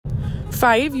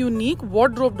5 unique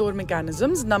wardrobe door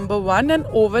mechanisms. Number 1, an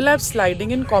overlap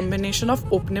sliding in combination of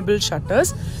openable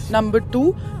shutters. Number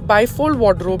 2, bifold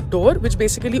wardrobe door, which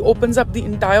basically opens up the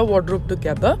entire wardrobe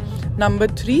together. Number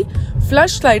 3,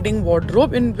 flush sliding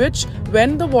wardrobe, in which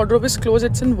when the wardrobe is closed,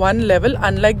 it's in one level,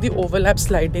 unlike the overlap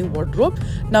sliding wardrobe.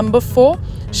 Number 4,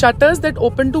 shutters that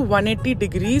open to 180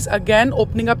 degrees, again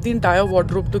opening up the entire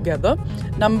wardrobe together.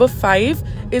 Number 5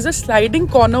 is a sliding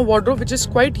corner wardrobe, which is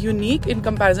quite unique in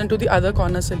comparison to the other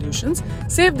corner solutions.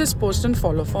 Save this post and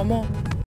follow for more.